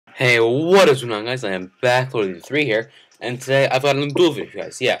Hey, what is going on, guys? I am back, LordoftheHeroes123 here, and today I've got a new duel video for you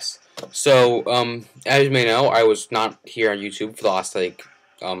guys. Yes. So, as you may know, I was not here on YouTube for the last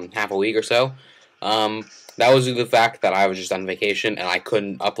half a week or so. That was due to the fact that I was just on vacation and I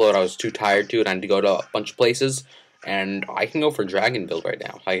couldn't upload. I was too tired to, and I had to go to a bunch of places. And I can go for Dragon build right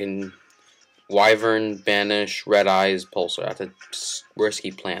now. I can Wyvern, Banish, Red Eyes, Pulsar. That's a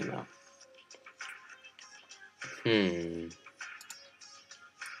risky plan though.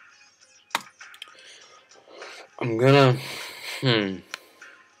 I'm gonna, I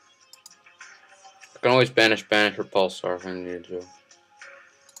can always banish or Pulsar if I need to.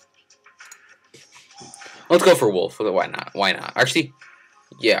 Let's go for Wolf. Why not? Why not? Actually,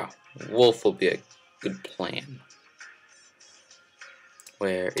 yeah, Wolf will be a good plan.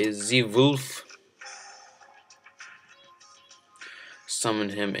 Where is the Wolf? Summon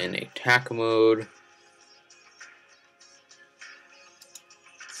him in attack mode.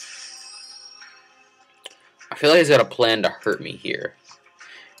 I feel like he's got a plan to hurt me here.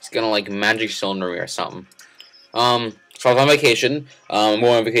 He's gonna like magic cylinder me or something. So I was on vacation. I'm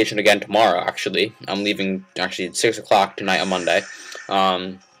going on vacation again tomorrow. Actually, I'm leaving at 6 o'clock tonight on Monday.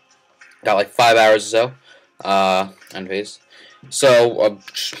 Got like 5 hours or so. Anyways, so I'm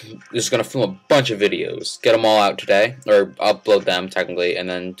just gonna film a bunch of videos, get them all out today, or upload them technically, and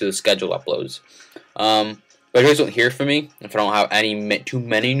then do the scheduled uploads. But if you guys don't hear from me, if I don't have too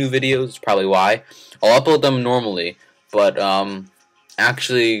many new videos, it's probably why. I'll upload them normally, but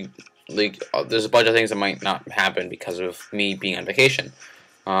actually, like, there's a bunch of things that might not happen because of me being on vacation.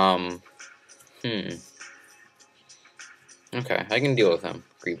 Okay, I can deal with them.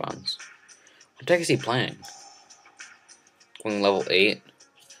 Grievons. What the heck is he playing? Going level 8.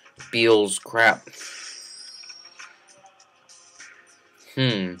 Beals, crap.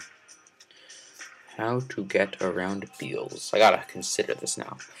 How to get around Beals. I gotta consider this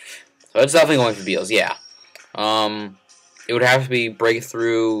now. So it's definitely going for Beals, yeah. It would have to be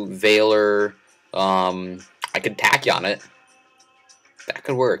Breakthrough, Veiler. I could Tachyon it. That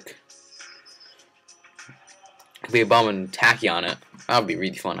could work. Could be a bum and Tachyon it. That would be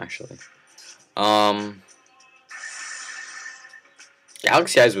really fun, actually.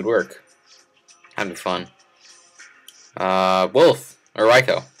 Galaxy Eyes would work. That'd be fun. Wolf or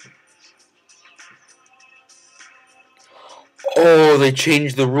Raikou. Oh, they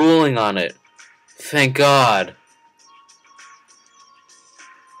changed the ruling on it. Thank God.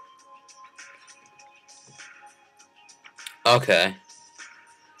 Okay.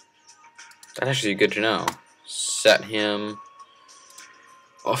 That's actually good to know. Set him.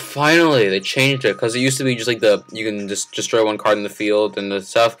 Oh, finally, they changed it, because it used to be just like you can just destroy one card in the field and the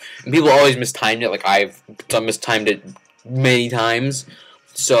stuff, and people always mistimed it. Like, I've mistimed it many times.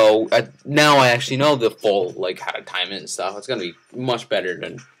 So now I actually know the full, like, how to time it and stuff. It's gonna be much better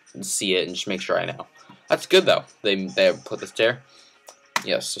than see it and just make sure I know. That's good though. They put this there.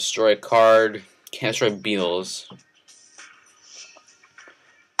 Yes, destroy a card. Can't destroy Beals.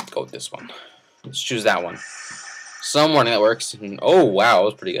 Let's go with this one. Let's choose that one. Some warning that works. Oh wow, that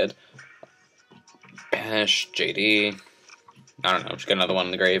was pretty good. Banish, JD. I don't know. Just get another one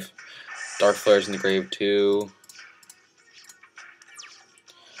in the grave. Dark Flare's in the grave too.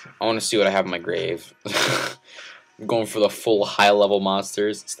 I want to see what I have in my grave. I'm going for the full high-level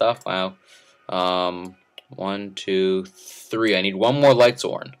monsters and stuff. Wow. 1, 2, 3. I need one more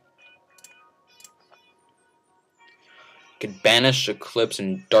Lightsworn. Could banish Eclipse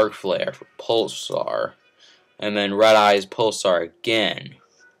and Dark Flare for Pulsar. And then Red Eyes Pulsar again.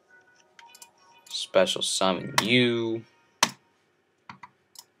 Special summon you.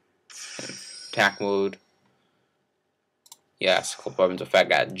 Attack mode. Yes, Clip Weapons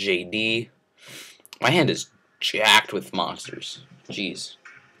Effect got JD. My hand is jacked with monsters. Jeez.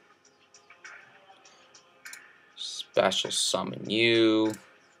 Special summon you.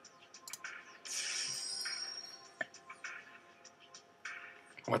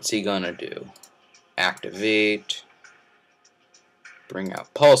 What's he gonna do? Activate. Bring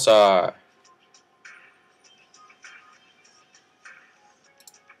out Pulsar.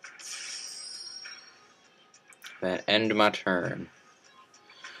 Then end my turn.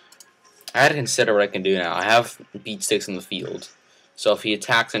 I had to consider what I can do now. I have Beat Sticks in the field. So if he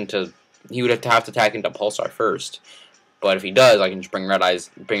attacks into... He would have to attack into Pulsar first. But if he does, I can just bring Red Eyes,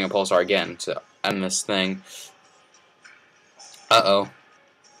 bring a Pulsar again to end this thing. Uh-oh.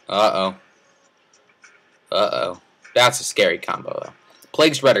 Uh-oh. Uh-oh. That's a scary combo, though.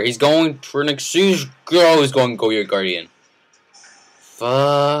 Plague Spreader. He's going for an excuse. Girl, he's going Go Your Guardian.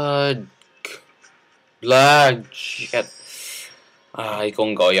 Fuck. Blood. Shit. He's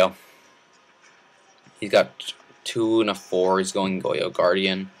going Goyo. He's got 2 and a 4. He's going Goyo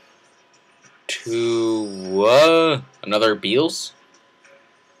Guardian. to another Beals?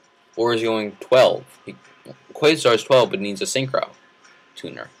 Or is he going 12? Quasar's 12, but needs a synchro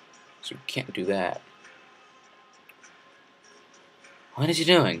tuner. So we can't do that. What is he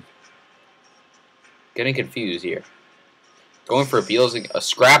doing? Getting confused here. Going for a Beals, a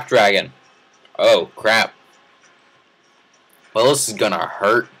Scrap Dragon. Oh, crap. Well, this is gonna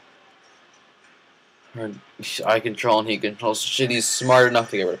hurt. I control and he controls. Shit, he's smart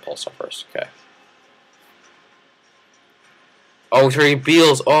enough to get rid of Pulsar first. Okay. Oh, he's targeting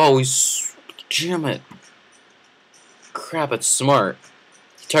Beals. Oh, he's... Damn it. Crap, it's smart.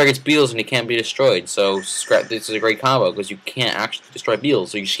 He targets Beals and he can't be destroyed. So, this is a great combo because you can't actually destroy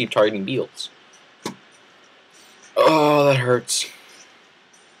Beals. So you just keep targeting Beals. Oh, that hurts.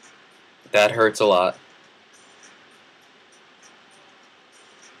 That hurts a lot.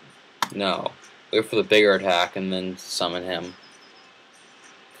 No. Wait for the bigger attack and then summon him.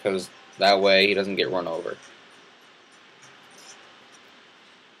 Because that way he doesn't get run over.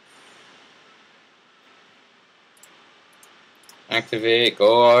 Activate,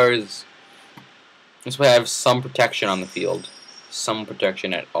 Gores. This way I have some protection on the field. Some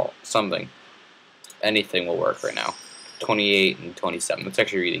protection at all. Something. Anything will work right now. 28 and 27. That's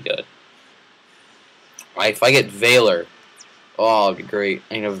actually really good. Alright, if I get Valor, oh, it'd be great.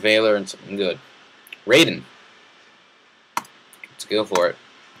 I need a Valor and something good. Raiden. Let's go for it.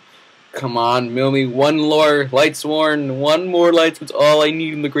 Come on, mill me one more Lightsworn. One more Lightsworn's all I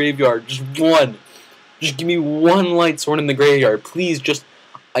need in the graveyard. Just one. Just give me one Lightsworn in the graveyard. Please, just...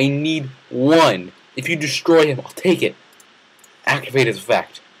 I need one. If you destroy him, I'll take it. Activate his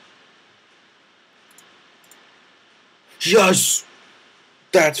effect. Yes!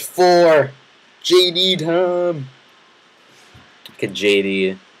 That's 4! JD time! Look at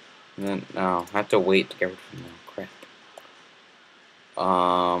JD. No, I have to wait to get rid of him now. Crap.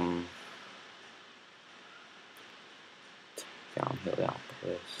 Downhill out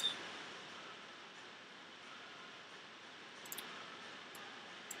this.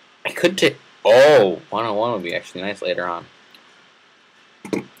 I could take... Oh! 1-on-1 would be actually nice later on.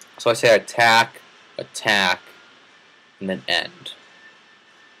 So I say attack, attack, and then end.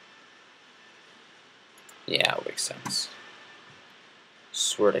 Yeah, it makes sense.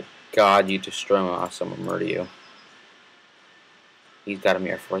 Swear to God, you destroy my house, I'm gonna murder you. He's got a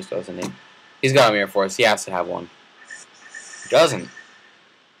Mirror Force, doesn't he? He's got a Mirror Force. He has to have one. He doesn't.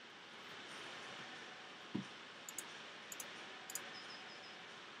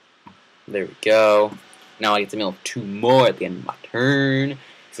 There we go. Now I get to mill 2 more at the end of my turn.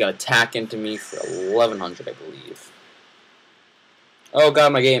 He's gonna attack into me for 1100, I believe. Oh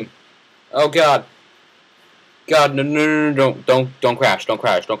God, my game. Oh God. God, no, don't crash, don't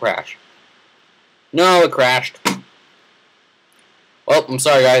crash. No, it crashed. Well, I'm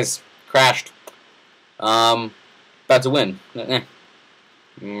sorry, guys. Crashed. About to win.